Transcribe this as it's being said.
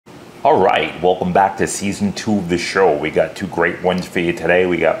All right, welcome back to season 2 of the show. We got two great ones for you today.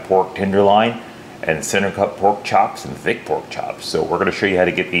 We got pork tenderloin and center cut pork chops and thick pork chops. So we're gonna show you how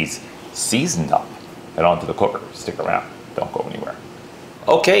to get these seasoned up and onto the cooker. Stick around, don't go anywhere.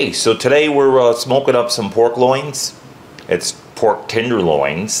 Okay, so today we're smoking up some pork loins. It's pork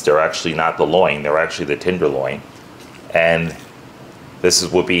tenderloins. They're actually not the loin, they're actually the tenderloin. And this is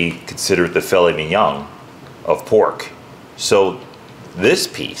what would be considered the filet mignon of pork. So this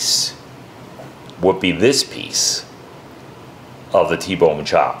piece would be this piece of the T-bone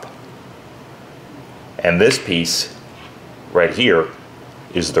chop. And this piece right here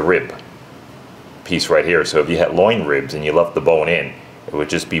is the rib piece right here. So if you had loin ribs and you left the bone in, it would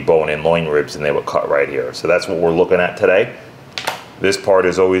just be bone-in loin ribs and they would cut right here. So that's what we're looking at today. This part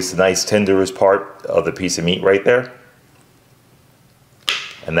is always the nice tenderest part of the piece of meat right there.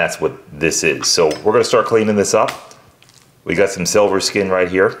 And that's what this is. So we're gonna start cleaning this up. We got some silver skin right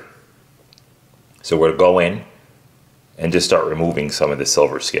here. So we're gonna go in and just start removing some of the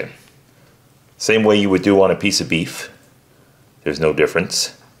silver skin. Same way you would do on a piece of beef. There's no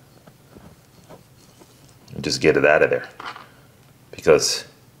difference. And just get it out of there, because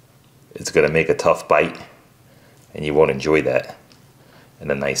it's gonna make a tough bite and you won't enjoy that in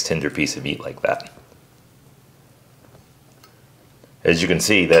a nice tender piece of meat like that. As you can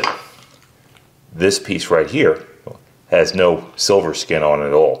see, that this piece right here has no silver skin on it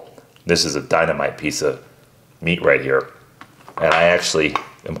at all. This is a dynamite piece of meat right here. And I actually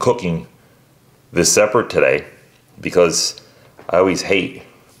am cooking this separate today because I always hate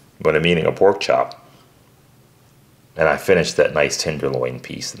when I'm eating a pork chop and I finish that nice tenderloin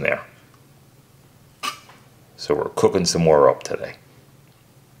piece in there. So we're cooking some more up today.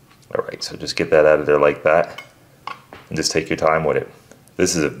 All right, so just get that out of there like that and just take your time with it.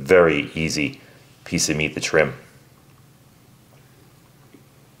 This is a very easy piece of meat to trim.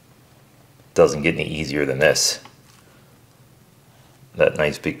 Doesn't get any easier than this. That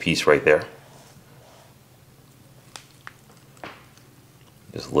nice big piece right there.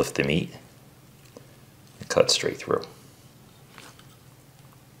 Just lift the meat and cut straight through.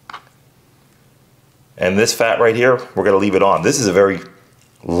 And this fat right here, we're gonna leave it on. This is a very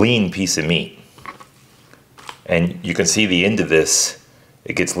lean piece of meat. And you can see the end of this,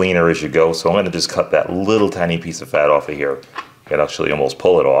 it gets leaner as you go. So I'm gonna just cut that little tiny piece of fat off of here. You can actually almost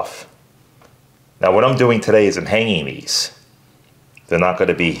pull it off. Now what I'm doing today is I'm hanging these. They're not going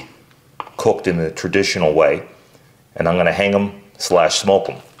to be cooked in the traditional way. And I'm going to hang them / smoke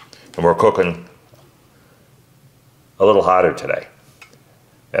them. And we're cooking a little hotter today.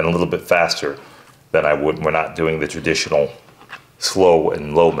 And a little bit faster than I would when we're not doing the traditional slow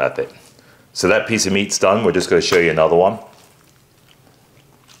and low method. So that piece of meat's done. We're just going to show you another one. I'm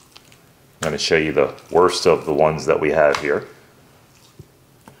going to show you the worst of the ones that we have here.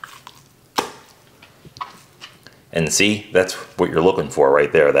 And see, that's what you're looking for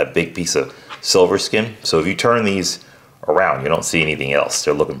right there, that big piece of silver skin. So if you turn these around, you don't see anything else.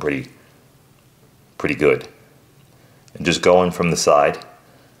 They're looking pretty good. And just go in from the side,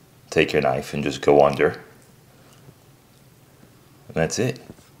 take your knife and just go under. And that's it.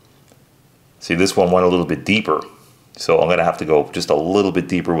 See, this one went a little bit deeper. So I'm gonna have to go just a little bit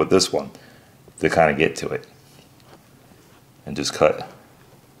deeper with this one to kind of get to it. And just cut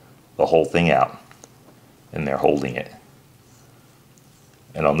the whole thing out. And they're holding it.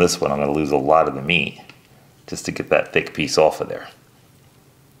 And on this one, I'm going to lose a lot of the meat just to get that thick piece off of there.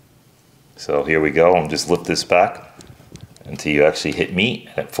 So here we go. I'm just lift this back until you actually hit meat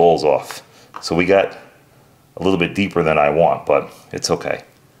and it falls off. So we got a little bit deeper than I want, but it's okay.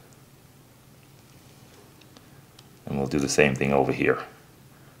 And we'll do the same thing over here.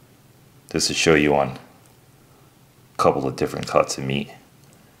 Just to show you on a couple of different cuts of meat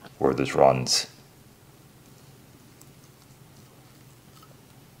where this runs.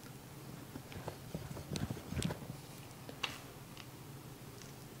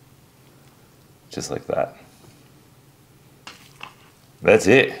 Just like that. That's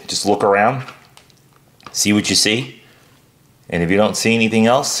it. Just look around, see what you see, and if you don't see anything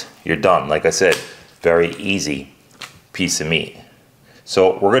else, you're done. Like I said, very easy piece of meat.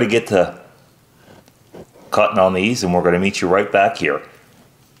 So we're going to get to cutting on these, and we're going to meet you right back here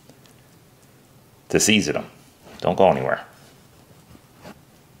to season them. Don't go anywhere.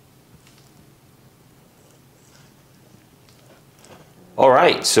 All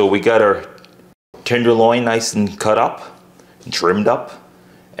right, so we got our tenderloin nice and cut up and trimmed up,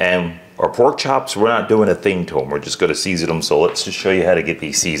 and our pork chops, we're not doing a thing to them, we're just going to season them. So let's just show you how to get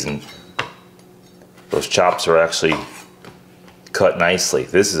these seasoned. Those chops are actually cut nicely.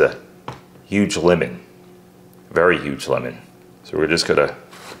 This is a huge lemon, very huge lemon. So we're just going to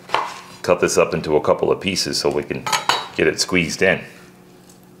cut this up into a couple of pieces so we can get it squeezed in.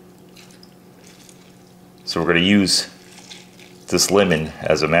 So we're going to use this lemon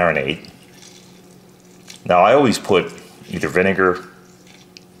as a marinade. Now I always put either vinegar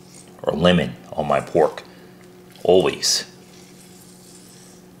or lemon on my pork, always,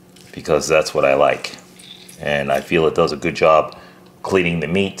 because that's what I like, and I feel it does a good job cleaning the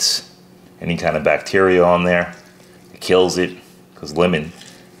meats, any kind of bacteria on there. It kills it, because lemon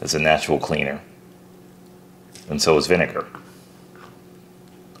is a natural cleaner, and so is vinegar.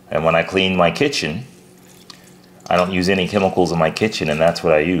 And when I clean my kitchen, I don't use any chemicals in my kitchen, and that's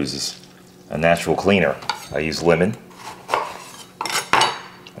what I use, is a natural cleaner. I use lemon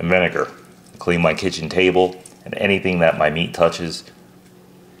and vinegar to clean my kitchen table and anything that my meat touches.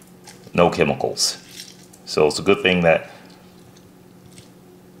 No chemicals. So it's a good thing that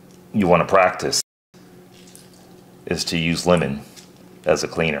you want to practice, is to use lemon as a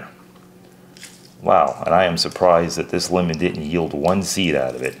cleaner. Wow, and I am surprised that this lemon didn't yield one seed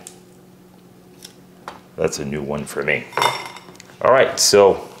out of it. That's a new one for me. All right,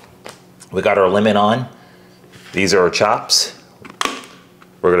 so we got our lemon on. These are our chops.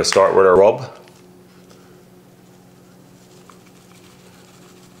 We're going to start with our rub.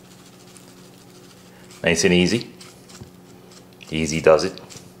 Nice and easy. Easy does it.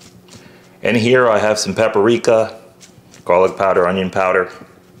 And here I have some paprika, garlic powder, onion powder,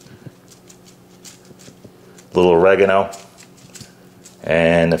 a little oregano,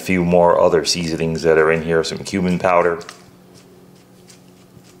 and a few more other seasonings that are in here, some cumin powder.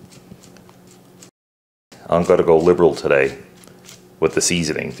 I'm going to go liberal today with the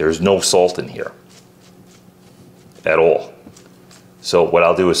seasoning. There's no salt in here at all. So what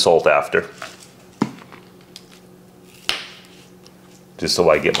I'll do is salt after, just so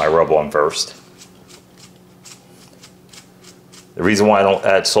I get my rub on first. The reason why I don't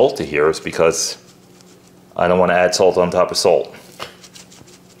add salt to here is because I don't want to add salt on top of salt.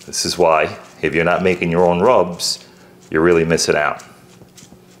 This is why, if you're not making your own rubs, you're really missing out.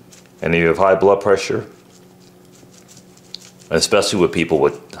 And if you have high blood pressure, especially with people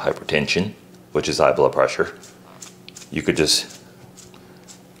with hypertension, which is high blood pressure, you could just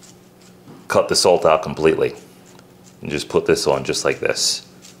cut the salt out completely and just put this on just like this.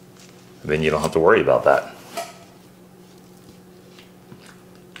 And then you don't have to worry about that.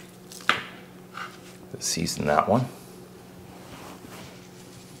 Let's season that one.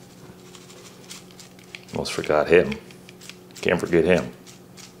 Almost forgot him. Can't forget him.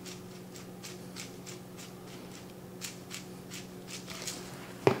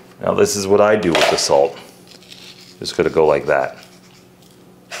 Now this is what I do with the salt. Just gonna go like that.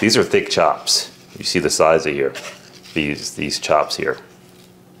 These are thick chops. You see the size of here. These chops here.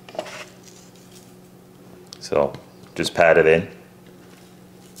 So just pat it in.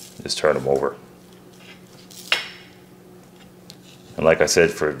 Just turn them over. And like I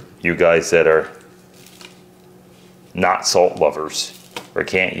said, for you guys that are not salt lovers or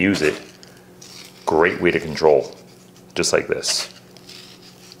can't use it, great way to control. Just like this.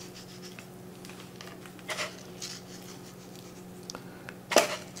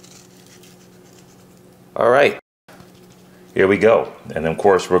 All right, here we go. And then of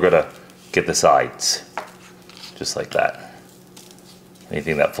course we're gonna get the sides, just like that.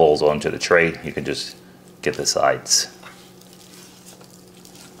 Anything that falls onto the tray, you can just get the sides.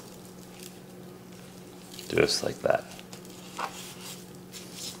 Just like that.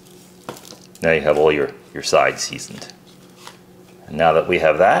 Now you have all your sides seasoned. And now that we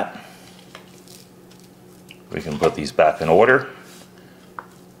have that, we can put these back in order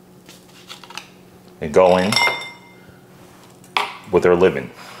and go in with our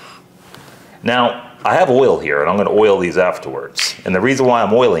lemon. Now, I have oil here, and I'm going to oil these afterwards. And the reason why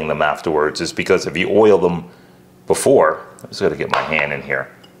I'm oiling them afterwards is because if you oil them before, I'm just going to get my hand in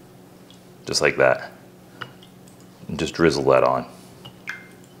here, just like that, and just drizzle that on,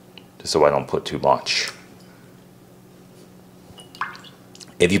 just so I don't put too much.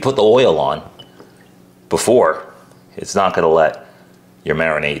 If you put the oil on before, it's not going to let your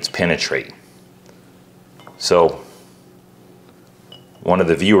marinades penetrate. So, one of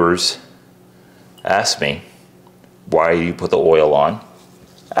the viewers asked me, why do you put the oil on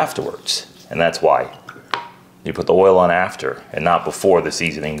afterwards? And that's why. You put the oil on after and not before the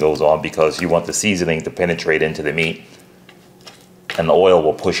seasoning goes on, because you want the seasoning to penetrate into the meat and the oil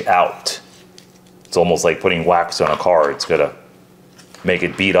will push out. It's almost like putting wax on a car. It's gonna make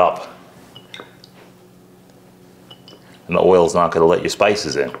it beat up. And the oil's not gonna let your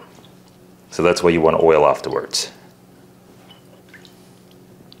spices in. So that's why you want to oil afterwards.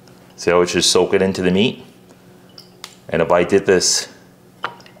 See how it's just soaking into the meat? And if I did this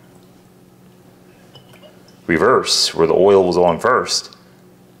reverse, where the oil was on first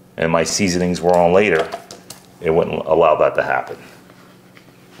and my seasonings were on later, it wouldn't allow that to happen.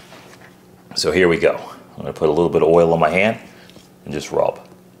 So here we go. I'm going to put a little bit of oil on my hand and just rub.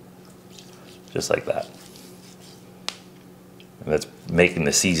 Just like that. And that's making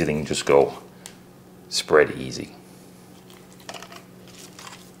the seasoning just go spread easy.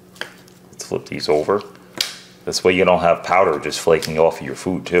 Let's flip these over. This way you don't have powder just flaking off of your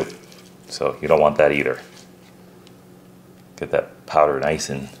food too. So you don't want that either. Get that powder nice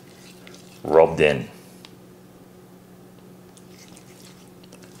and rubbed in.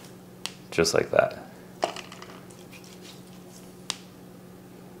 Just like that.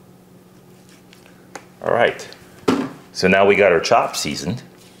 All right, so now we got our chops seasoned.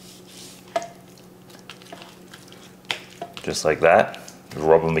 Just like that.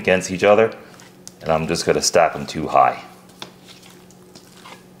 Rub them against each other, and I'm just gonna stack them too high.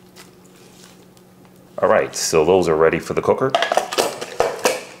 All right, so those are ready for the cooker.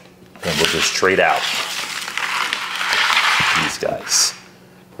 And we'll just trade out these guys.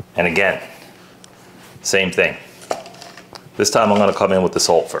 And again, same thing. This time I'm gonna come in with the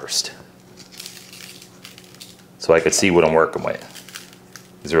salt first, so I could see what I'm working with.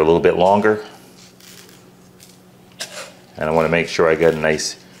 These are a little bit longer, and I want to make sure I get a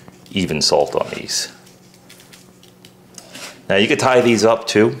nice even salt on these. Now you could tie these up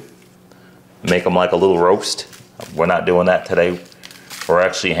too, make them like a little roast. We're not doing that today. We're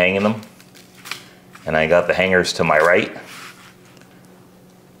actually hanging them, and I got the hangers to my right.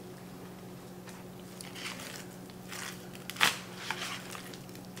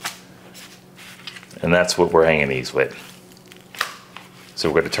 And that's what we're hanging these with. So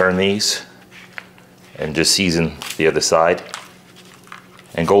we're going to turn these and just season the other side.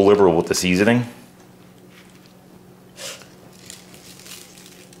 And go liberal with the seasoning.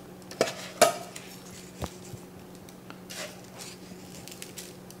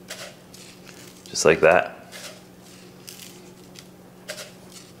 Just like that.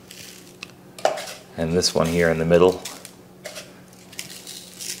 And this one here in the middle.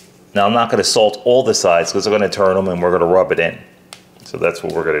 Now I'm not going to salt all the sides because we're going to turn them and we're going to rub it in. So that's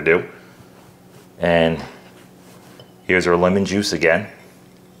what we're going to do. And here's our lemon juice again.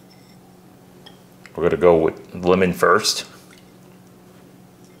 We're going to go with lemon first.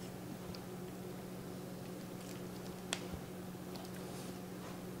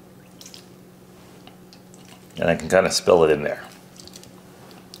 And I can kind of spill it in there.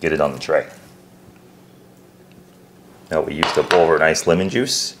 Get it on the tray. Now we used up all of our nice lemon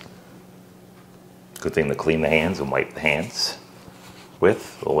juice. Good thing to clean the hands and wipe the hands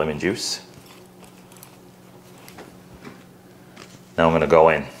with the lemon juice. Now I'm going to go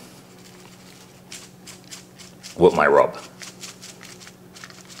in with my rub.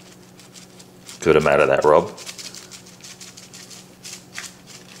 Good amount of that rub.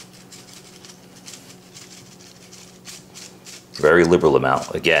 Very liberal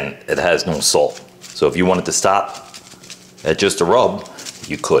amount. Again, it has no salt. So if you wanted to stop at just a rub,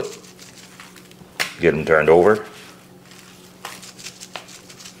 you could. Get them turned over.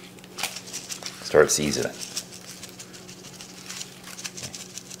 Start seasoning.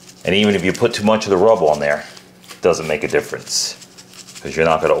 And even if you put too much of the rub on there, it doesn't make a difference. Because you're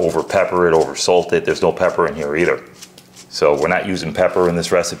not going to over pepper it, over salt it. There's no pepper in here either. So we're not using pepper in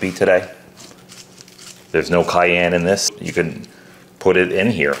this recipe today. There's no cayenne in this. You can put it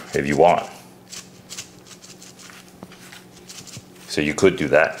in here if you want. So you could do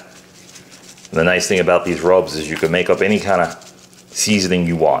that. And the nice thing about these rubs is you can make up any kind of seasoning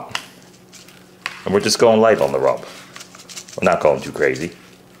you want. And we're just going light on the rub. We're not going too crazy.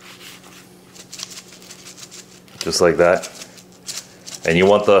 Just like that. And you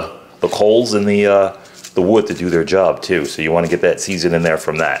want the coals and the wood to do their job too. So you want to get that season in there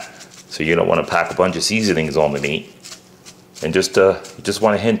from that. So you don't want to pack a bunch of seasonings on the meat. And just you just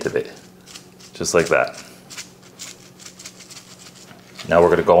want a hint of it. Just like that. Now we're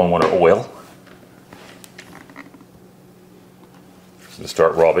going to go in with our oil. So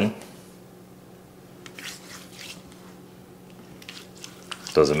start rubbing.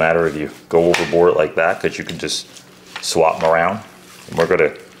 Doesn't matter if you go overboard like that, because you can just swap them around. And we're going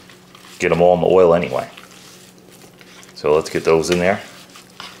to get them all in the oil anyway. So let's get those in there.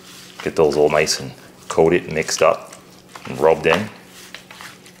 Get those all nice and coated, mixed up, and rubbed in.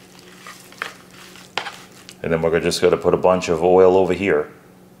 And then we're just going to put a bunch of oil over here.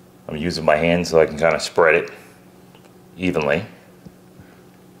 I'm using my hand so I can kind of spread it evenly.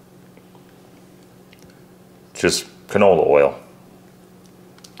 Just canola oil.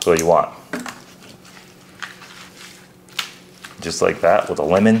 That's all you want. Just like that with a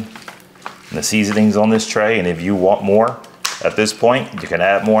lemon. And the seasoning's on this tray, and if you want more at this point, you can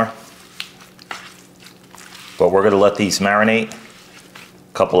add more. But we're gonna let these marinate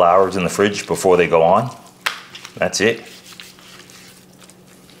a couple hours in the fridge before they go on. That's it.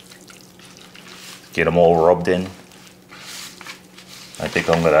 Get them all rubbed in. I think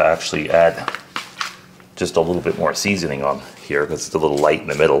I'm gonna actually add just a little bit more seasoning on here because it's a little light in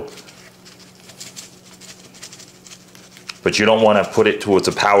the middle. But you don't want to put it towards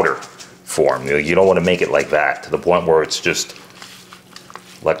a powder form. You don't want to make it like that to the point where it's just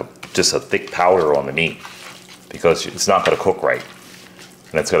like just a thick powder on the meat, because it's not going to cook right.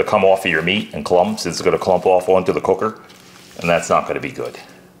 And it's going to come off of your meat in clumps. It's going to clump off onto the cooker, and that's not going to be good.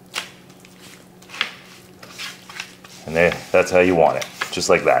 And there, that's how you want it, just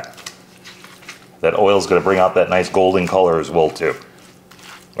like that. That oil is going to bring out that nice golden color as well too.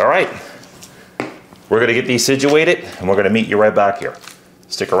 All right, we're going to get these situated, and we're going to meet you right back here.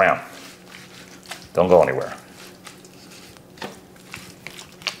 Stick around. Don't go anywhere.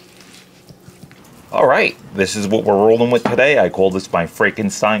 All right, this is what we're rolling with today. I call this my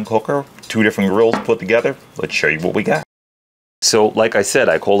Frankenstein cooker. 2 different grills put together. Let's show you what we got. So, like I said,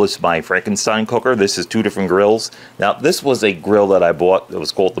 I call this my Frankenstein cooker. This is 2 different grills. Now, this was a grill that I bought. It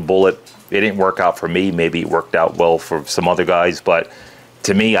was called the Bullet. It didn't work out for me. Maybe it worked out well for some other guys, but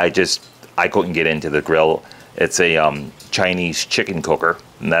to me, I couldn't get into the grill. It's a Chinese chicken cooker,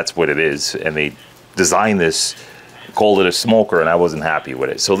 and that's what it is. And they designed this, called it a smoker, and I wasn't happy with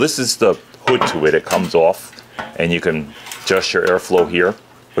it. So this is the hood to it. It comes off, and you can adjust your airflow here,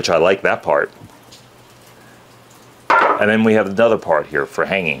 which I like that part. And then we have another part here for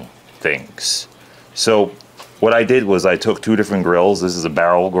hanging things. So what I did was I took 2 different grills. This is a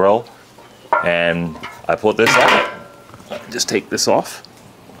barrel grill, and I put this on. Just take this off.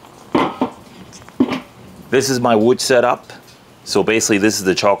 This is my wood setup. So basically this is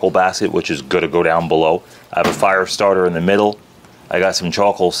the charcoal basket, which is going to go down below. I have a fire starter in the middle. I got some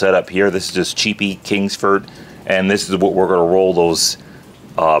charcoal set up here. This is just cheapy Kingsford, and this is what we're going to roll those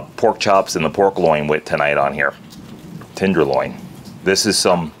pork chops and the pork loin with tonight on here. Tenderloin. This is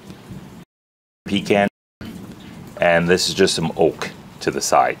some pecan, and this is just some oak to the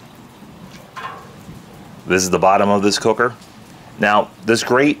side. This is the bottom of this cooker. Now this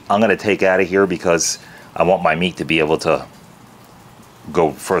grate I'm going to take out of here because I want my meat to be able to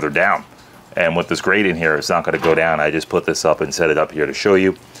go further down. And with this grate in here, it's not going to go down. I just put this up and set it up here to show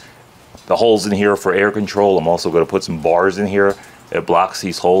you. The holes in here for air control. I'm also going to put some bars in here. It blocks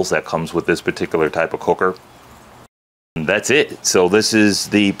these holes. That comes with this particular type of cooker. And that's it. So this is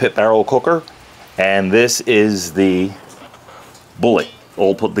the pit barrel cooker, and this is the Bullet,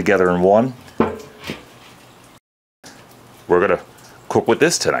 all put together in one. We're going to cook with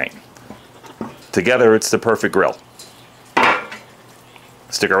this tonight. Together, it's the perfect grill.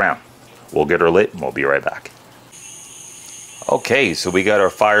 Stick around. We'll get her lit, and we'll be right back. Okay, so we got our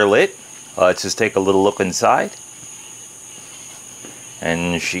fire lit. Let's just take a little look inside.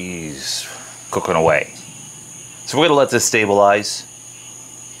 And she's cooking away. So we're going to let this stabilize.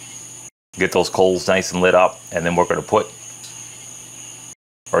 Get those coals nice and lit up, and then we're going to put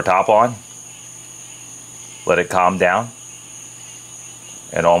our top on. Let it calm down.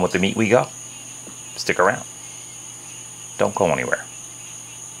 And on with the meat we go. Stick around. Don't go anywhere.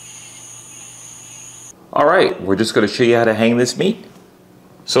 All right, we're just going to show you how to hang this meat.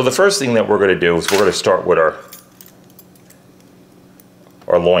 So the first thing that we're going to do is we're going to start with our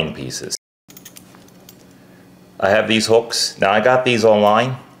loin pieces. I have these hooks. Now I got these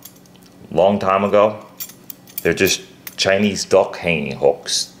online a long time ago. They're just Chinese duck hanging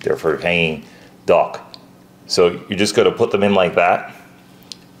hooks. They're for hanging duck. So you're just going to put them in like that.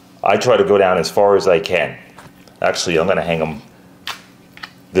 I try to go down as far as I can. Actually, I'm going to hang them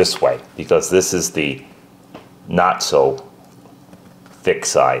this way because this is the not so thick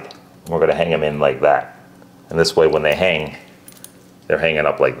side. We're going to hang them in like that. And this way when they hang, they're hanging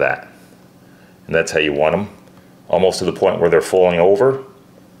up like that. And that's how you want them. Almost to the point where they're falling over,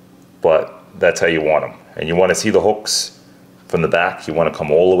 but that's how you want them. And you want to see the hooks from the back. You want to come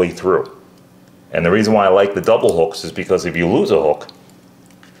all the way through. And the reason why I like the double hooks is because if you lose a hook,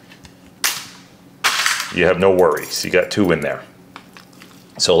 you have no worries. You got 2 in there.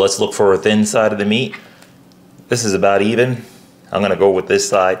 So let's look for a thin side of the meat. This is about even. I'm going to go with this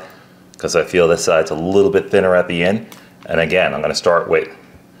side because I feel this side's a little bit thinner at the end. And again, I'm going to start with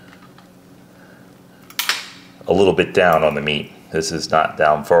a little bit down on the meat. This is not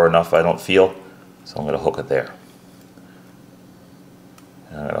down far enough, I don't feel. So I'm going to hook it there.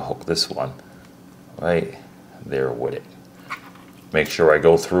 And I'm going to hook this one right there with it. Make sure I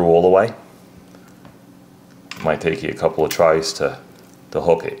go through all the way. Might take you a couple of tries to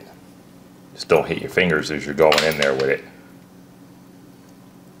hook it. Just don't hit your fingers as you're going in there with it.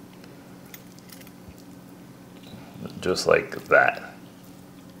 Just like that.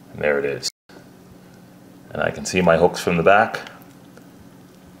 And there it is. And I can see my hooks from the back.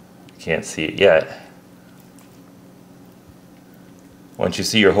 Can't see it yet. Once you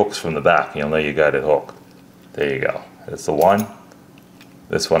see your hooks from the back, you'll know you got it hooked. There you go. That's the one.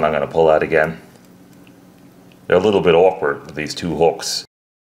 This one I'm going to pull out again. They're a little bit awkward with these two hooks.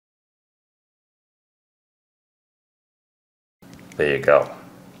 There you go.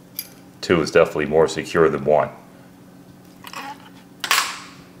 Two is definitely more secure than one.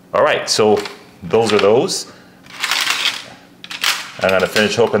 Alright, so those are those. I'm going to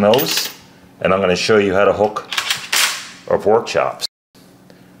finish hooking those, and I'm going to show you how to hook our pork chops.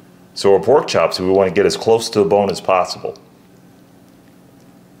 So our pork chops, we want to get as close to the bone as possible.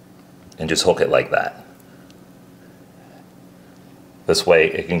 And just hook it like that. This way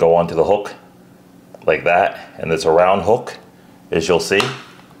it can go onto the hook like that, and it's a round hook, as you'll see.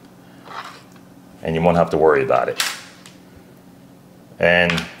 And you won't have to worry about it.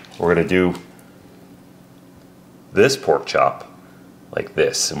 And we're going to do this pork chop like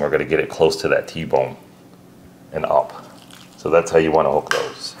this, and we're going to get it close to that T-bone and up. So that's how you want to hook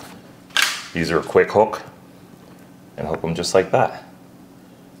those. These are a quick hook, and hook them just like that.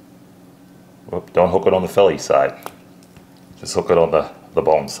 Whoop, don't hook it on the fillet side. Just hook it on the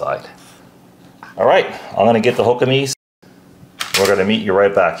bone side. Alright, I'm going to get the hook in these. We're going to meet you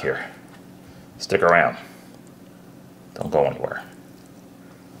right back here. Stick around. Don't go anywhere.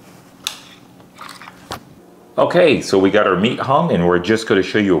 Okay, so we got our meat hung, and we're just going to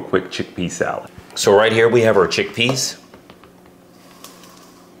show you a quick chickpea salad. So right here we have our chickpeas.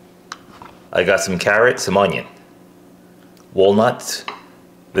 I got some carrots, some onion, walnuts.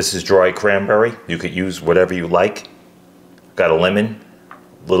 This is dry cranberry. You could use whatever you like. Got a lemon,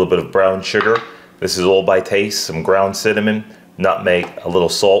 a little bit of brown sugar. This is all by taste. Some ground cinnamon, nutmeg, a little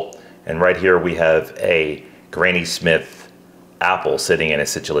salt, and right here we have a Granny Smith apple sitting in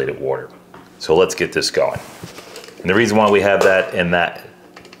acidulated water. So let's get this going. And the reason why we have that in that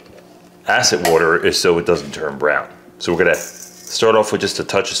acid water is so it doesn't turn brown. So we're gonna start off with just a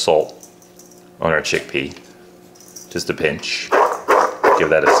touch of salt on our chickpea. Just a pinch. Give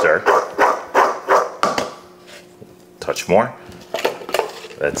that a stir. Touch more.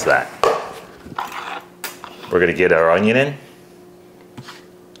 That's that. We're gonna get our onion in.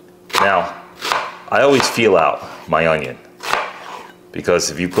 Now, I always feel out my onion,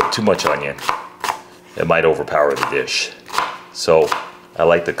 because if you put too much onion, it might overpower the dish. So I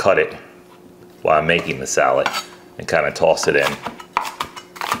like to cut it while I'm making the salad and kind of toss it in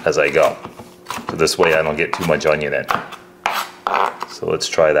as I go. So this way I don't get too much onion in. So let's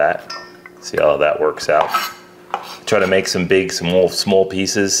try that. See how that works out. Try to make some big, some small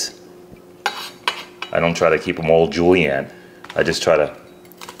pieces. I don't try to keep them all julienne. I just try to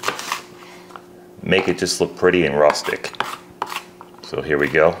make it just look pretty and rustic. So here we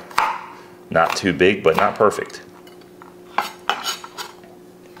go. Not too big, but not perfect.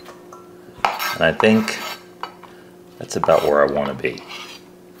 And I think that's about where I want to be.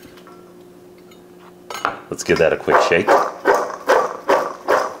 Let's give that a quick shake.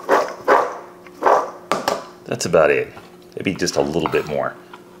 That's about it. Maybe just a little bit more.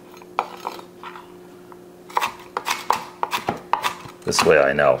 This way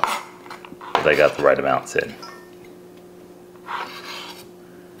I know that I got the right amounts in.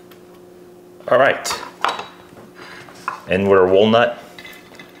 All right, and with our walnut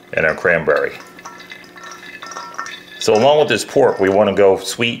and our cranberry. So along with this pork, we want to go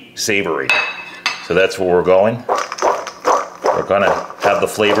sweet, savory. So that's where we're going. We're gonna have the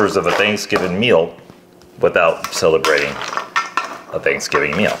flavors of a Thanksgiving meal without celebrating a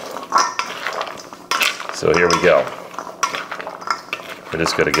Thanksgiving meal. So here we go. We're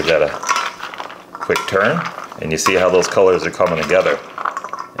just gonna give that a quick turn, and you see how those colors are coming together.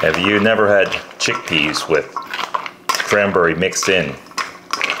 If you never had chickpeas with cranberry mixed in,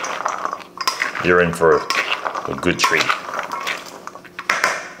 you're in for a good treat.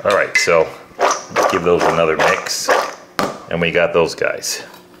 All right, so let's give those another mix, and we got those guys.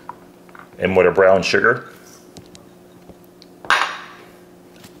 And with our brown sugar,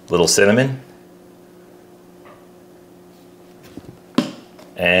 little cinnamon,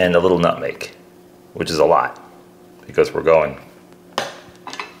 and a little nutmeg, which is a lot because we're going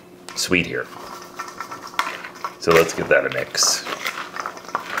sweet here. So let's give that a mix.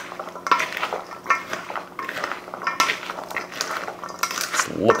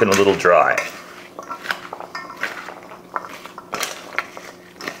 It's looking a little dry.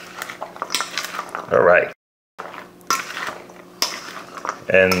 All right.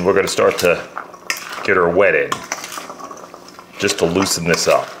 And we're going to start to get her wet in, just to loosen this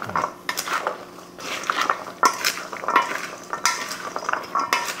up.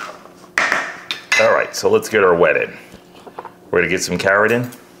 All right, so let's get her wet in. We're going to get some carrot in.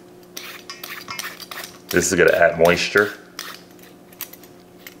 This is going to add moisture.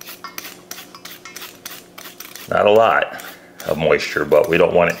 Not a lot of moisture, but we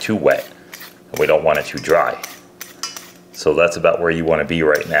don't want it too wet, and we don't want it too dry. So that's about where you want to be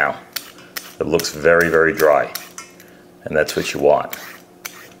right now. It looks very, very dry, and that's what you want.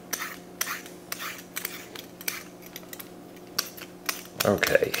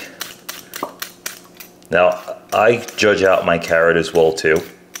 Okay. Now, I judge out my carrot as well too,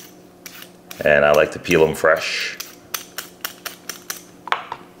 and I like to peel them fresh.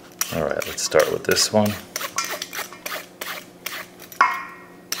 All right, let's start with this one.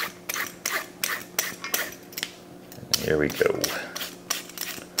 Here we go.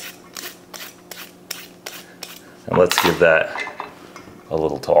 And let's give that a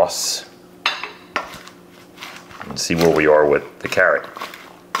little toss and see where we are with the carrot.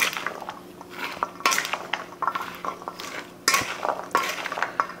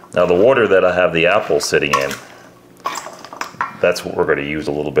 Now the water that I have the apple sitting in, that's what we're going to use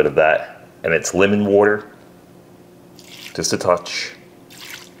a little bit of that. And it's lemon water, just a touch,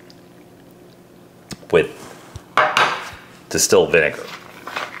 with distilled vinegar.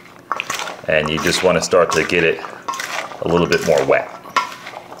 And you just want to start to get it a little bit more wet.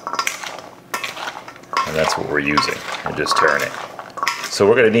 And that's what we're using, and just turn it. So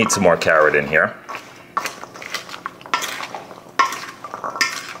we're going to need some more carrot in here.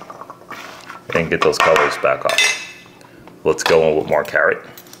 And get those colors back up. Let's go in with more carrot.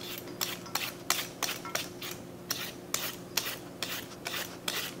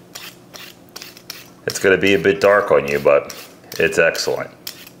 It's going to be a bit dark on you, but it's excellent.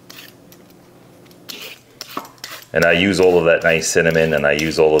 And I use all of that nice cinnamon, and I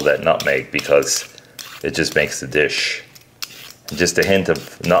use all of that nutmeg because it just makes the dish. And just a hint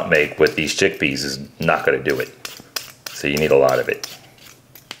of nutmeg with these chickpeas is not going to do it. So you need a lot of it.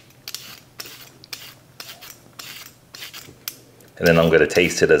 And then I'm going to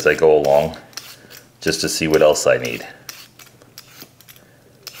taste it as I go along, just to see what else I need.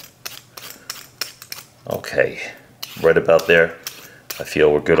 Okay, right about there. I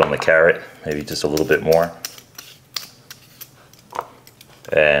feel we're good on the carrot, maybe just a little bit more.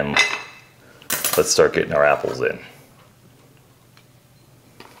 And let's start getting our apples in.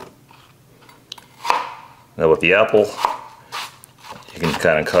 Now with the apple, you can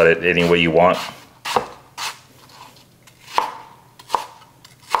kind of cut it any way you want.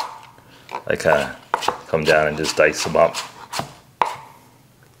 I kind of come down and just dice them up.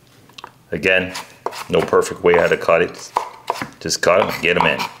 Again, no perfect way how to cut it. Just cut them and get them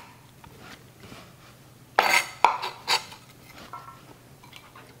in.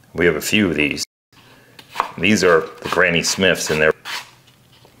 We have a few of these. These are the Granny Smiths, and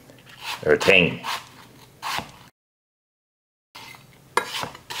they're tangy.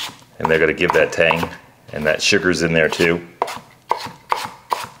 And they're going to give that tang, and that sugar's in there too.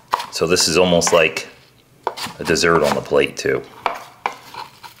 So this is almost like a dessert on the plate too.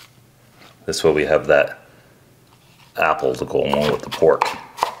 This way we have that apple to go along with the pork.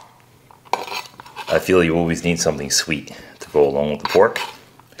 I feel you always need something sweet to go along with the pork,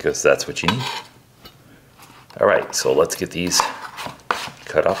 because that's what you need. All right, so let's get these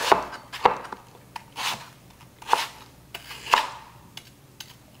cut up.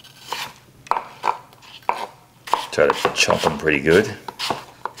 Try to chunk them pretty good.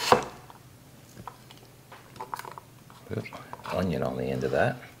 Onion on the end of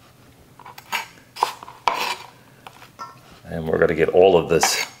that. And we're going to get all of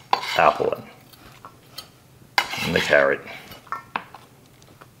this apple in. And the carrot.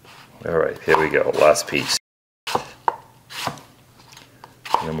 All right, here we go, last piece. And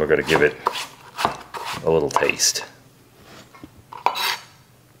then we're going to give it a little taste.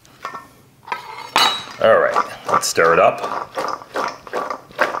 All right, let's stir it up.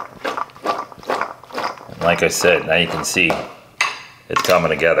 And like I said, now you can see it's coming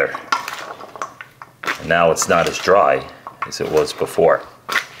together. And now it's not as dry as it was before.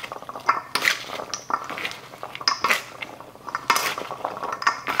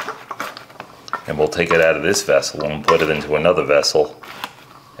 And we'll take it out of this vessel and put it into another vessel,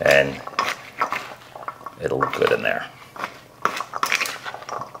 and it'll look good in there.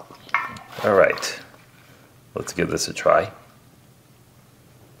 All right, let's give this a try.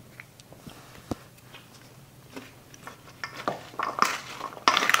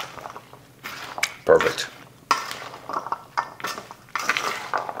 Perfect.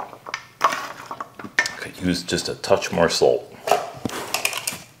 use just a touch more salt.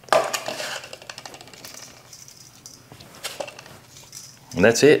 And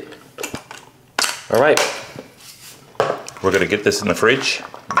that's it. All right, we're gonna get this in the fridge,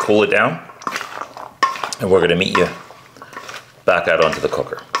 cool it down, and we're gonna meet you back out onto the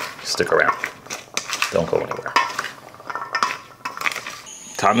cooker. Stick around, don't go anywhere.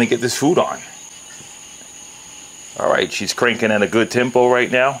 Time to get this food on. All right, she's cranking at a good tempo right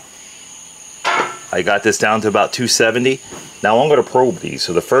now. I got this down to about 270. Now I'm gonna probe these.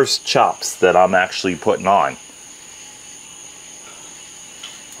 So the first chops that I'm actually putting on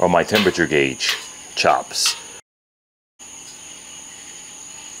are my temperature gauge chops.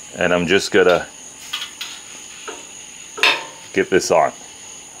 And I'm just gonna get this on,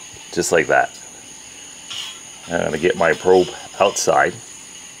 just like that. I'm gonna get my probe outside.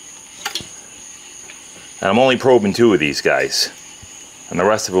 And I'm only probing 2 of these guys. And the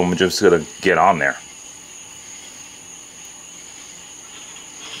rest of them I'm just gonna get on there.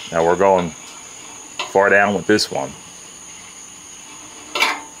 Now we're going far down with this one.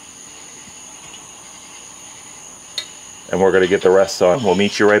 And we're gonna get the rest on. We'll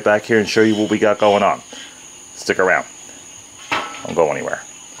meet you right back here and show you what we got going on. Stick around, don't go anywhere.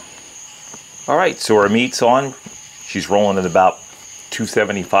 All right, so our meat's on. She's rolling at about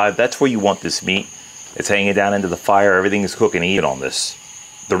 275. That's where you want this meat. It's hanging down into the fire. Everything is cooking even on this.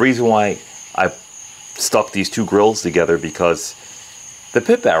 The reason why I stuck these 2 grills together, because the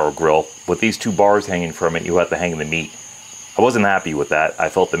pit barrel grill, with these 2 bars hanging from it, you have to hang the meat. I wasn't happy with that. I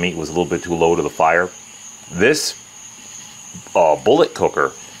felt the meat was a little bit too low to the fire. This bullet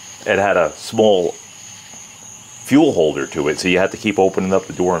cooker, it had a small fuel holder to it, so you had to keep opening up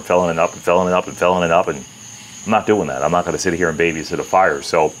the door and filling it up and filling it up and filling it up, and I'm not doing that. I'm not going to sit here and babysit a fire.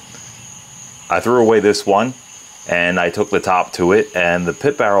 So I threw away this one and I took the top to it, and the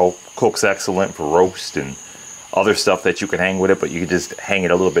pit barrel cooks excellent for roast and other stuff that you can hang with it, but you can just hang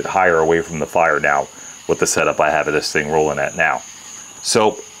it a little bit higher away from the fire now with the setup I have of this thing rolling at now.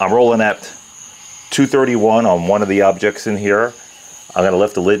 So I'm rolling at 231 on one of the objects in here. I'm going to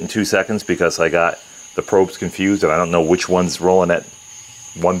lift the lid in 2 seconds because I got the probes confused and I don't know which one's rolling at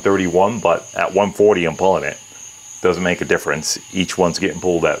 131, but at 140 I'm pulling it. Doesn't make a difference. Each one's getting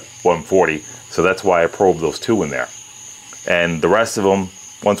pulled at 140, so that's why I probed those 2 in there. And the rest of them,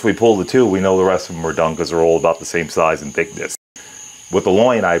 once we pull the 2, we know the rest of them are done because they're all about the same size and thickness. With the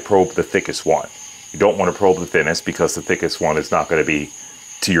loin, I probed the thickest one. You don't want to probe the thinnest because the thickest one is not going to be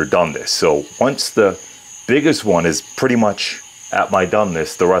to your doneness. So once the biggest one is pretty much at my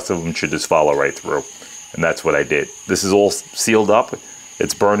doneness, the rest of them should just follow right through. And that's what I did. This is all sealed up.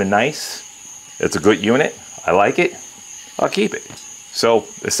 It's burning nice. It's a good unit. I like it. I'll keep it. So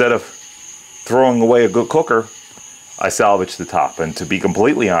instead of throwing away a good cooker, I salvaged the top. And to be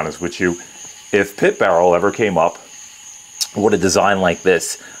completely honest with you, if Pit Barrel ever came up with a design like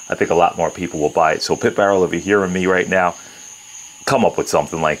this, I think a lot more people will buy it. So Pit Barrel, if you're hearing me right now, come up with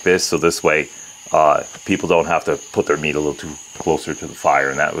something like this, so this way people don't have to put their meat a little too closer to the fire,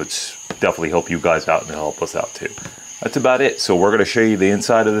 and that would definitely help you guys out and help us out too. That's about it. So we're going to show you the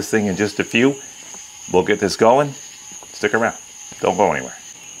inside of this thing in just a few. We'll get this going. Stick around. Don't go anywhere.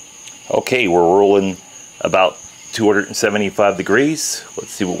 Okay, we're rolling about 275 degrees.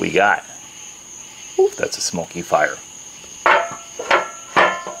 Let's see what we got. Ooh, that's a smoky fire.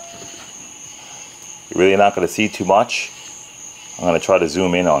 You're really not going to see too much. I'm going to try to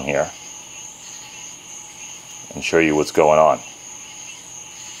zoom in on here and show you what's going on.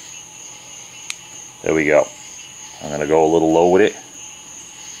 There we go. I'm going to go a little low with it,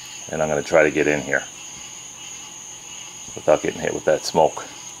 and I'm going to try to get in here without getting hit with that smoke.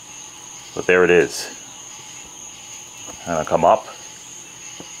 But there it is. I'm going to come up,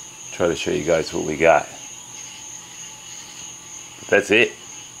 try to show you guys what we got. But that's it.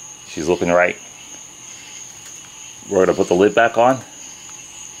 She's looking right. We're going to put the lid back on,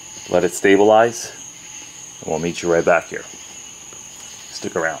 let it stabilize, and we'll meet you right back here.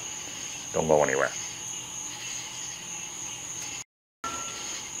 Stick around. Don't go anywhere.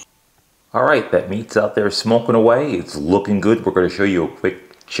 Alright, that meat's out there smoking away. It's looking good. We're going to show you a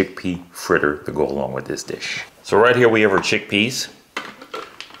quick chickpea fritter to go along with this dish. So right here we have our chickpeas.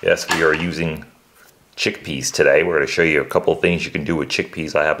 Yes, we are using chickpeas today. We're going to show you a couple of things you can do with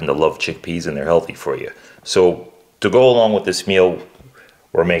chickpeas. I happen to love chickpeas and they're healthy for you. So to go along with this meal,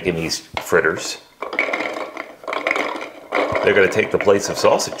 we're making these fritters. They're going to take the place of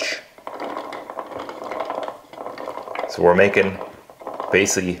sausage. So we're making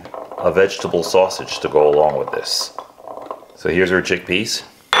basically a vegetable sausage to go along with this. So here's our chickpeas.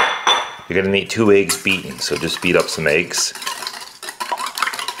 You're going to need 2 eggs beaten, so just beat up some eggs.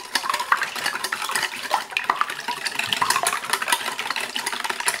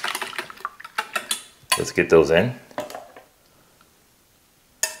 Let's get those in.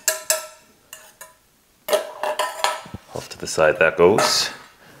 Off to the side that goes.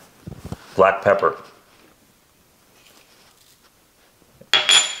 Black pepper.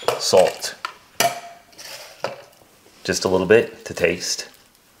 Salt. Just a little bit to taste.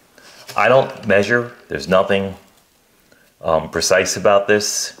 I don't measure. There's nothing precise about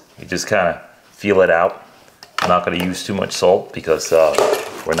this. You just kind of feel it out. I'm not going to use too much salt because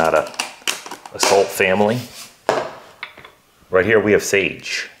we're not a salt family. Right here we have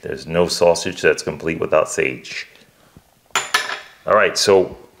sage. There's no sausage that's complete without sage. All right,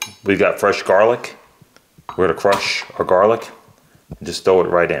 so we've got fresh garlic. We're going to crush our garlic and just throw it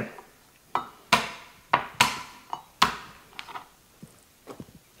right in.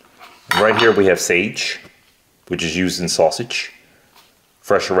 Right here we have sage, which is used in sausage.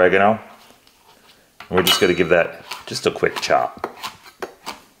 Fresh oregano. And we're just going to give that just a quick chop,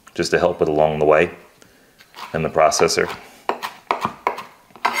 just to help it along the way in the processor.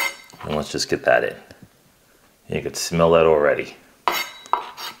 And let's just get that in. You can smell that already.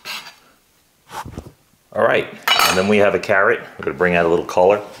 All right, and then we have a carrot. We're going to bring out a little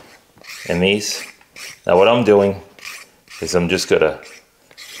color in these. Now what I'm doing is I'm just going to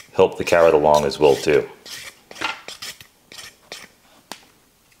help the carrot along as well too.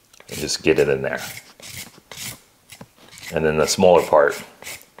 And just get it in there. And then the smaller part,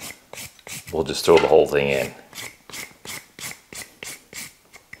 we'll just throw the whole thing in.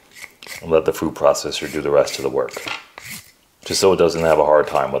 And let the food processor do the rest of the work. Just so it doesn't have a hard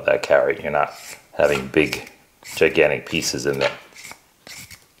time with that carrot. You're not having big, gigantic pieces in there.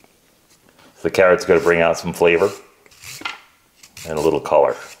 So the carrot's going to bring out some flavor and a little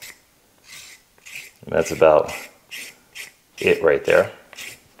color. And that's about it right there.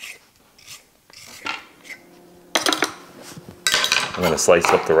 I'm going to slice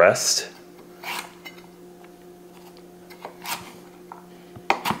up the rest.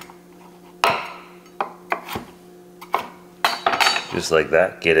 Just like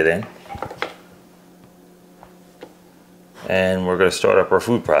that, get it in. And we're going to start up our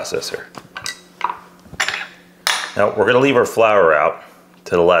food processor. Now we're going to leave our flour out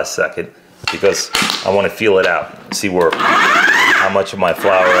to the last second because I want to feel it out, see how much of my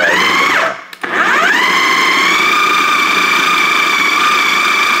flour I need in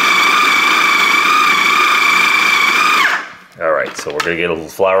there. All right, so we're going to get a little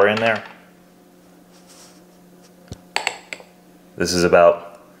flour in there. This is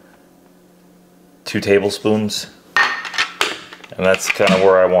about 2 tablespoons, and that's kind of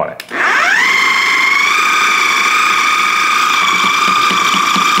where I want it.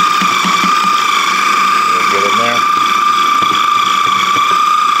 Get in there.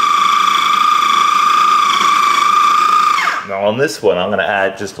 Now on this one, I'm going to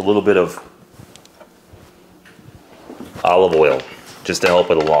add just a little bit of olive oil, just to help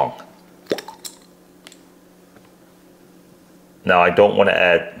it along. Now I don't want to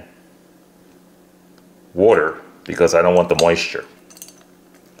add water because I don't want the moisture.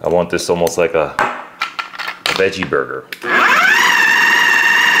 I want this almost like a veggie burger. So the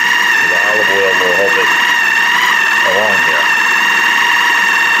olive oil will help it along here.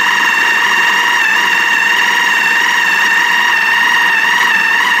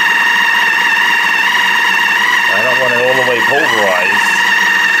 I don't want it all the way pulverized.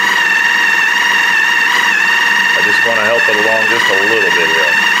 I just want to help it along just a little bit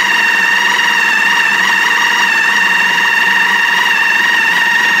here.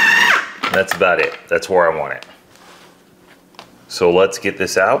 And that's about it. That's where I want it. So let's get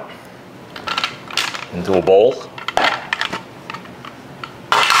this out into a bowl.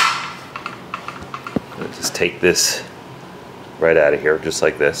 Just take this right out of here, just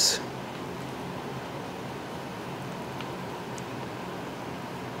like this.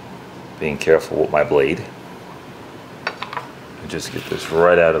 Being careful with my blade. Just get this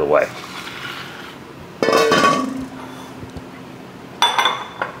right out of the way.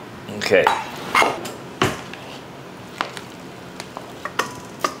 Okay.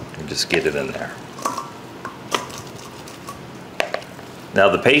 And just get it in there. Now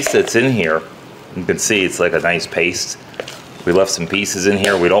the paste that's in here, you can see it's like a nice paste. We left some pieces in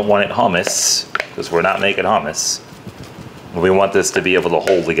here. We don't want it hummus because we're not making hummus. We want this to be able to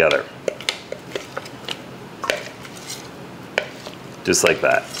hold together. Just like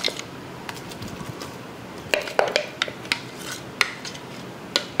that.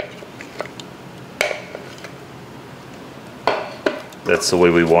 That's the way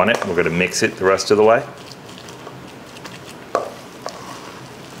we want it. We're going to mix it the rest of the way.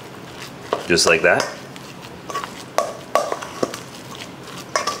 Just like that.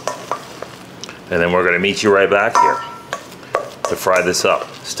 And then we're going to meet you right back here to fry this up.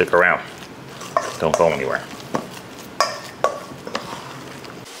 Stick around. Don't go anywhere.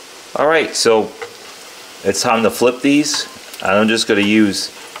 Alright, so it's time to flip these. I'm just going to use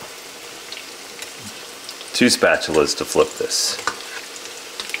 2 spatulas to flip this.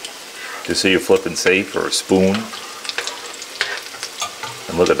 Just so you're flipping safe, or a spoon.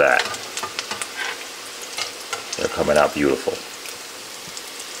 And look at that. They're coming out beautiful.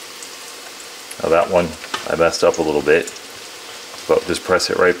 Now that one I messed up a little bit, but just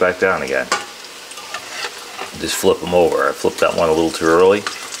press it right back down again. Just flip them over. I flipped that one a little too early,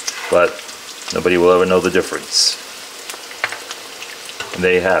 but nobody will ever know the difference. And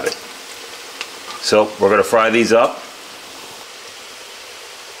there you have it. So we're going to fry these up,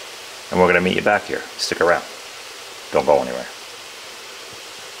 and we're going to meet you back here. Stick around. Don't go anywhere.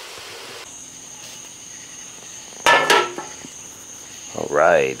 All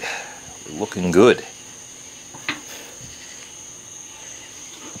right. Looking good.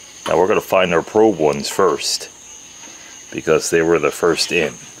 Now we're going to find our probe ones first, because they were the first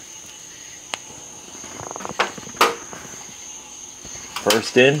in.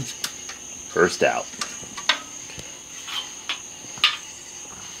 First in, first out.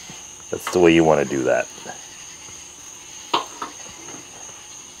 That's the way you want to do that.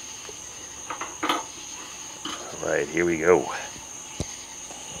 All right, here we go.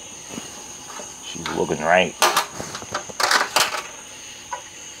 She's looking right.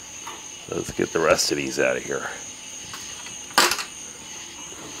 Let's get the rest of these out of here.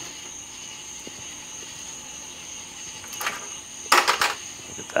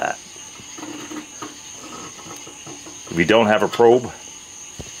 Look at that. If you don't have a probe,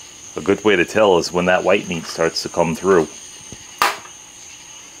 a good way to tell is when that white meat starts to come through.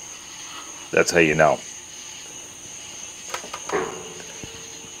 That's how you know.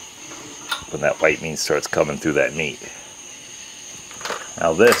 When that white meat starts coming through that meat.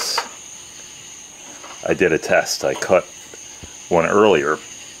 Now this, I did a test. I cut one earlier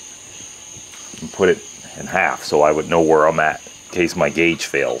and put it in half so I would know where I'm at in case my gauge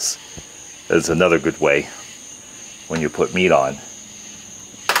fails. That's another good way when you put meat on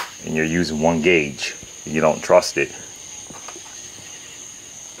and you're using one gauge and you don't trust it.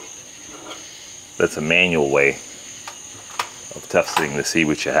 That's a manual way of testing to see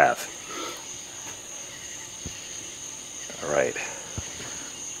what you have. Alright,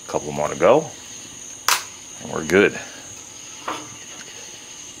 a couple more to go, and we're good.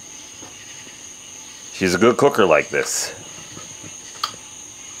 She's a good cooker like this.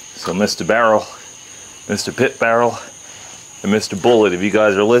 So Mr. Barrel, Mr. Pit Barrel, and Mr. Bullet, if you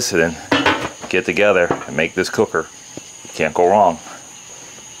guys are listening, get together and make this cooker. You can't go wrong.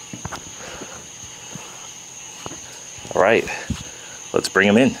 Alright, let's bring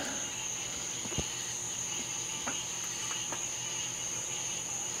them in.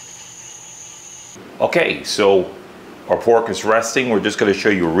 Okay, so our pork is resting. We're just going to show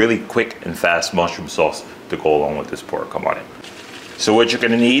you a really quick and fast mushroom sauce to go along with this pork. Come on in. So what you're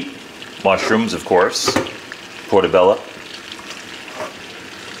going to need, mushrooms, of course, portobello,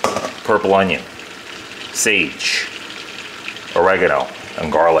 purple onion, sage, oregano,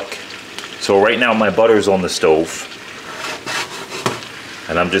 and garlic. So right now my butter's on the stove,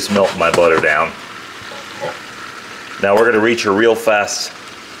 and I'm just melting my butter down. Now we're going to reach a real fast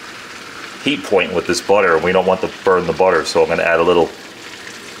heat point with this butter, and we don't want to burn the butter, so I'm going to add a little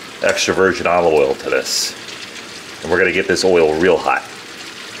extra virgin olive oil to this, and we're going to get this oil real hot.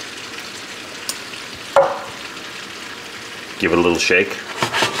 Give it a little shake,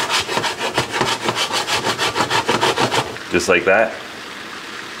 just like that.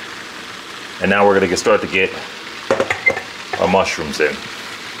 And now we're going to start to get our mushrooms in,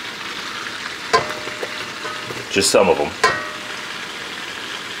 just some of them.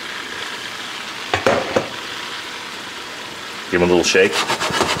 Give them a little shake,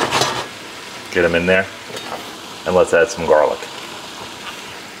 get them in there, and let's add some garlic.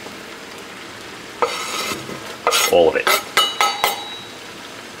 All of it.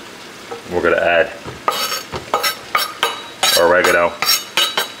 We're going to add our oregano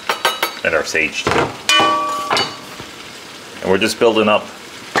and our sage too. And we're just building up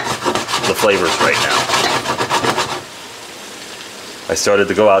the flavors right now. I started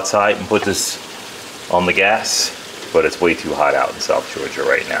to go outside and put this on the gas, but it's way too hot out in South Georgia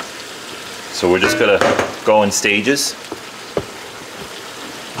right now. So we're just gonna go in stages.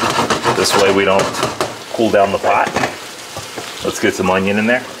 This way we don't cool down the pot. Let's get some onion in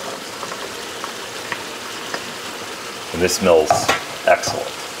there. And this smells excellent.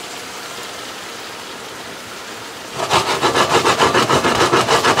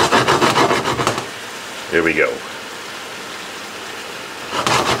 Here we go.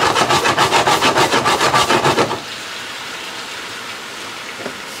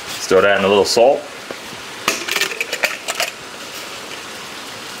 Start adding a little salt.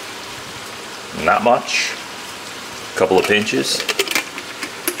 Not much. A couple of pinches.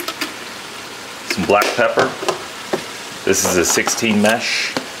 Some black pepper. This is a 16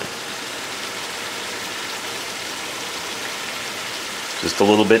 mesh. Just a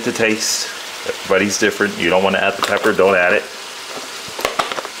little bit to taste. Everybody's different. You don't want to add the pepper, don't add it.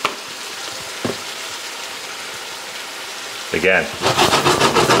 Again,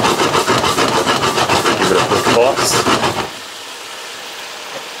 give it a quick toss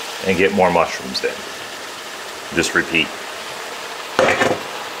and get more mushrooms in. Just repeat.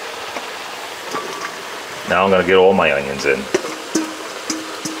 Now I'm going to get all my onions in.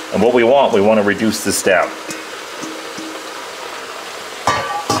 And what we want to reduce this down.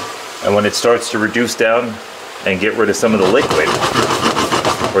 And when it starts to reduce down and get rid of some of the liquid,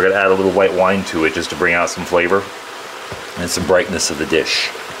 we're going to add a little white wine to it just to bring out some flavor and some brightness of the dish.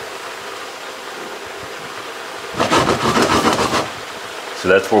 So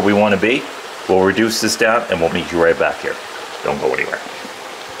that's where we want to be. We'll reduce this down and we'll meet you right back here. Don't go anywhere.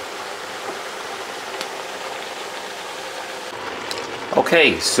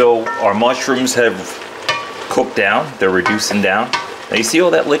 Okay, so our mushrooms have cooked down. They're reducing down. Now you see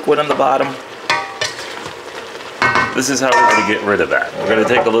all that liquid on the bottom? This is how we're going to get rid of that. We're going to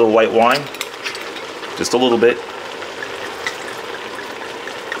take a little white wine, just a little bit.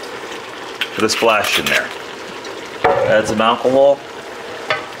 Put a splash in there. Add some alcohol.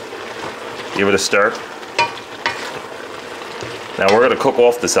 Give it a stir. Now we're going to cook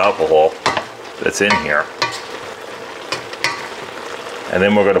off this alcohol that's in here. And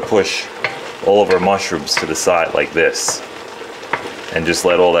then we're going to push all of our mushrooms to the side like this. And just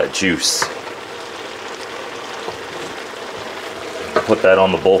let all that juice. Put that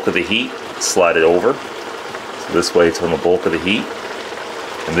on the bulk of the heat. Slide it over. So this way it's on the bulk of the heat.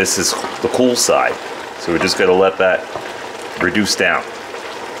 And this is the cool side. So we're just going to let that reduce down.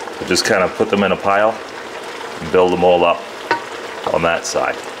 We'll just kind of put them in a pile and build them all up on that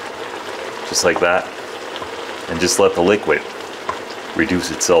side. Just like that. And just let the liquid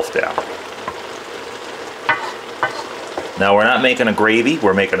reduce itself down. Now we're not making a gravy,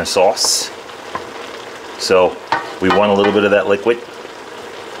 we're making a sauce. So we want a little bit of that liquid.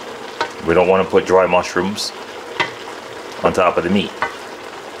 We don't want to put dry mushrooms on top of the meat.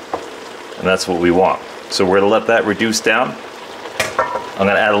 And that's what we want. So we're going to let that reduce down. I'm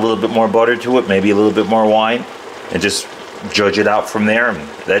going to add a little bit more butter to it, maybe a little bit more wine, and just judge it out from there, and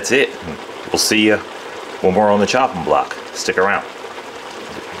that's it. We'll see you when we're on the chopping block. Stick around.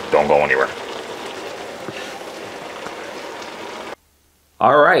 Don't go anywhere.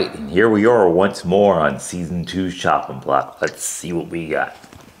 All right, and here we are once more on Season 2's chopping block. Let's see what we got.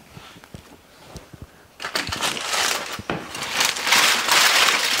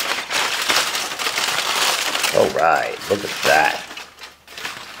 All right, look at that.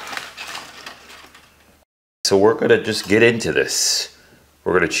 So we're gonna just get into this.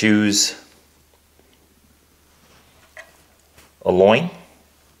 We're gonna choose a loin,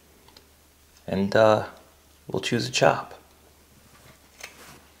 and we'll choose a chop.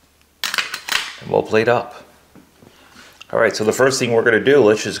 And we'll plate up. All right, so the first thing we're gonna do,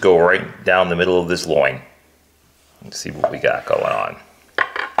 let's just go right down the middle of this loin. Let's see what we got going on.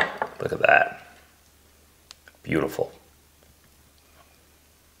 Look at that. Beautiful.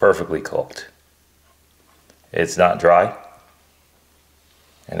 Perfectly cooked. It's not dry,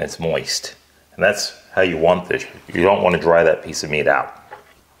 and it's moist. And that's how you want this. You don't want to dry that piece of meat out.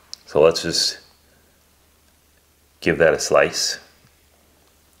 So let's just give that a slice.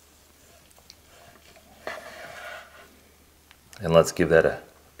 And let's give that a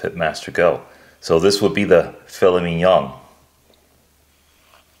Pitmaster go. So this would be the filet mignon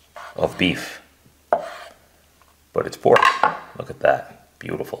of beef. But it's pork. Look at that.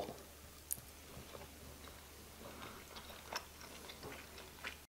 Beautiful.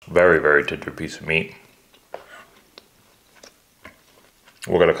 Very, very tender piece of meat.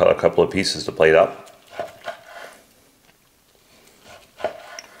 We're going to cut a couple of pieces to plate up.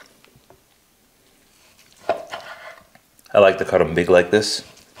 I like to cut them big like this.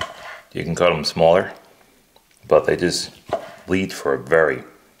 You can cut them smaller, but they just lead for a very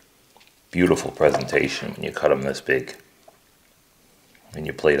beautiful presentation when you cut them this big and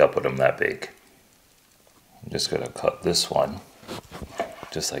you plate up with them that big. I'm just going to cut this one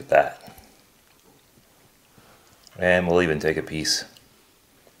just like that. And we'll even take a piece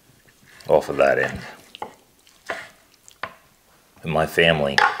off of that end. In my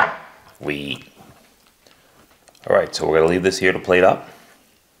family, we eat Alright, so we're going to leave this here to plate up.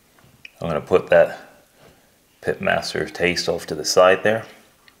 I'm going to put that Pitmaster taste off to the side there.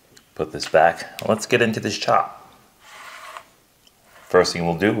 Put this back. Let's get into this chop. First thing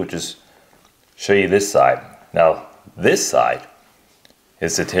we'll do is just show you this side. Now, this side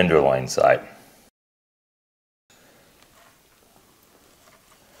is the tenderloin side.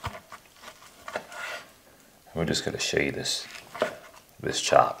 We're just going to show you this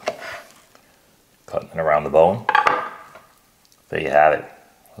chop. Cutting it around the bone. There you have it.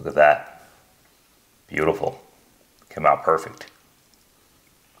 Look at that. Beautiful. Came out perfect.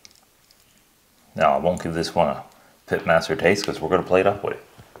 Now I won't give this one a Pitmaster taste because we're going to plate up with it.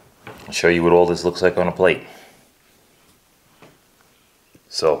 I'll show you what all this looks like on a plate.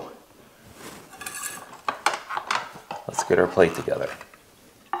 So let's get our plate together.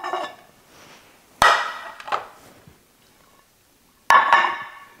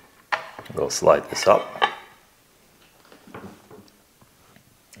 We'll slide this up.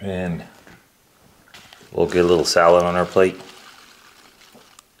 And we'll get a little salad on our plate.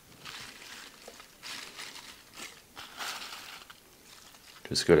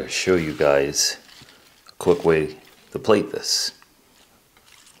 Just going to show you guys a quick way to plate this.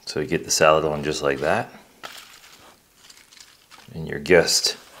 So you get the salad on just like that. And your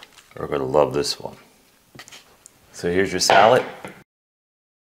guests are going to love this one. So here's your salad.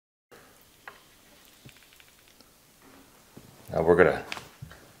 Now we're going to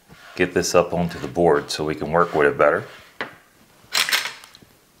get this up onto the board so we can work with it better.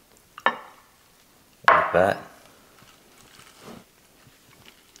 Like that.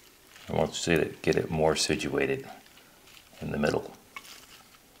 I want you to get it more situated in the middle.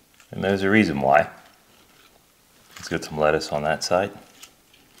 And there's a reason why. Let's get some lettuce on that side.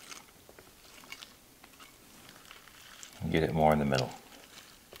 And get it more in the middle.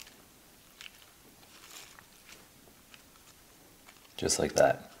 Just like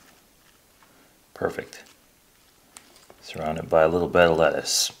that. Perfect. Surrounded by a little bed of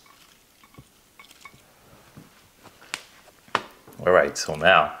lettuce. Alright, so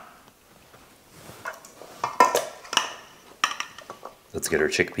now let's get our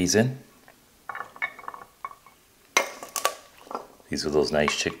chickpeas in. These are those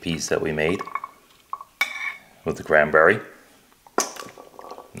nice chickpeas that we made with the cranberry.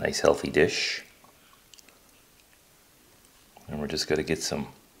 Nice healthy dish. And we're just going to get some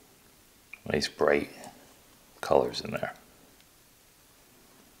nice bright colors in there.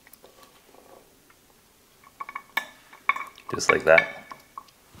 Just like that.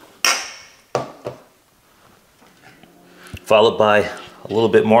 Followed by a little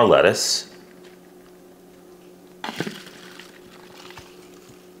bit more lettuce.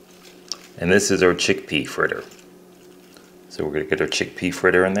 And this is our chickpea fritter. So we're going to get our chickpea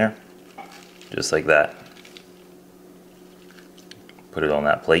fritter in there. Just like that. Put it on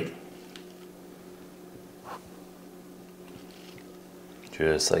that plate.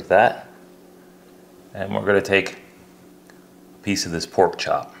 Just like that. And we're going to take a piece of this pork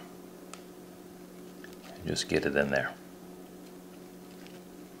chop. And just get it in there.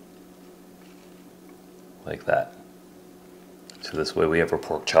 Like that. So this way we have our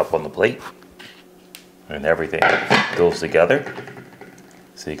pork chop on the plate. And everything goes together.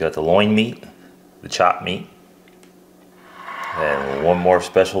 So you got the loin meat, the chopped meat. And one more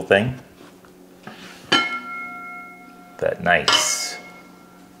special thing. That nice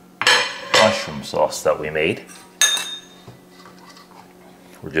mushroom sauce that we made.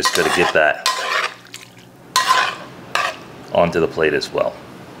 We're just going to get that onto the plate as well.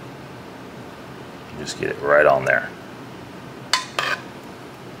 Just get it right on there.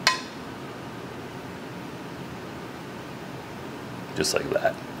 Just like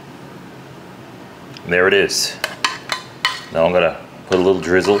that. And there it is. Now I'm going to put a little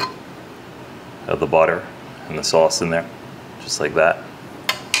drizzle of the butter and the sauce in there. Just like that.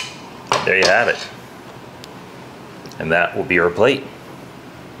 There you have it. And that will be our plate.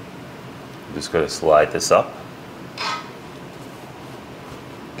 I'm just going to slide this up.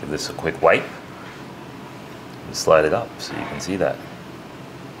 Give this a quick wipe. And slide it up so you can see that.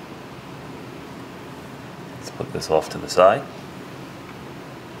 Let's put this off to the side.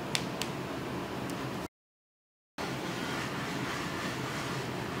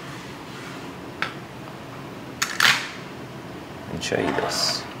 And show you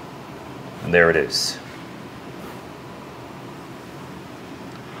this. And there it is.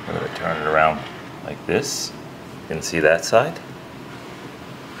 I'm going to turn it around like this. You can see that side.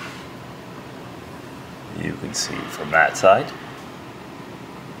 You can see from that side.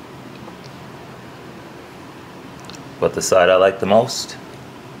 But the side I like the most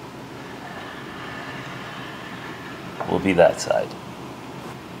will be that side.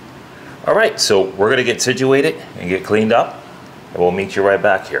 All right, so we're gonna get situated and get cleaned up, and we'll meet you right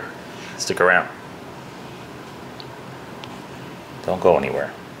back here. Stick around. Don't go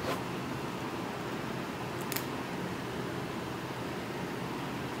anywhere.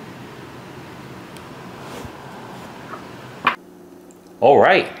 All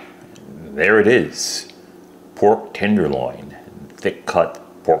right, there it is. Pork tenderloin, thick cut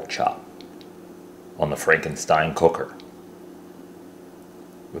pork chop on the Frankenstein cooker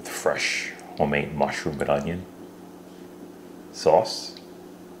with fresh homemade mushroom and onion sauce,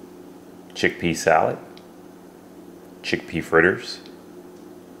 chickpea salad, chickpea fritters.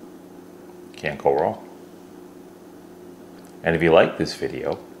 Can't go wrong. And if you like this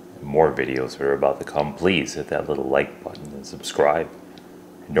video, and more videos are about to come, please hit that little like button and subscribe.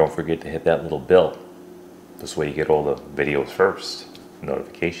 And don't forget to hit that little bell. This way you get all the videos first,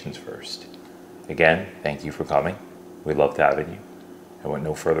 notifications first. Again, thank you for coming. We loved having you. And with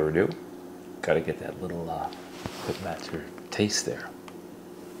no further ado, gotta get that little Pitmaster taste there.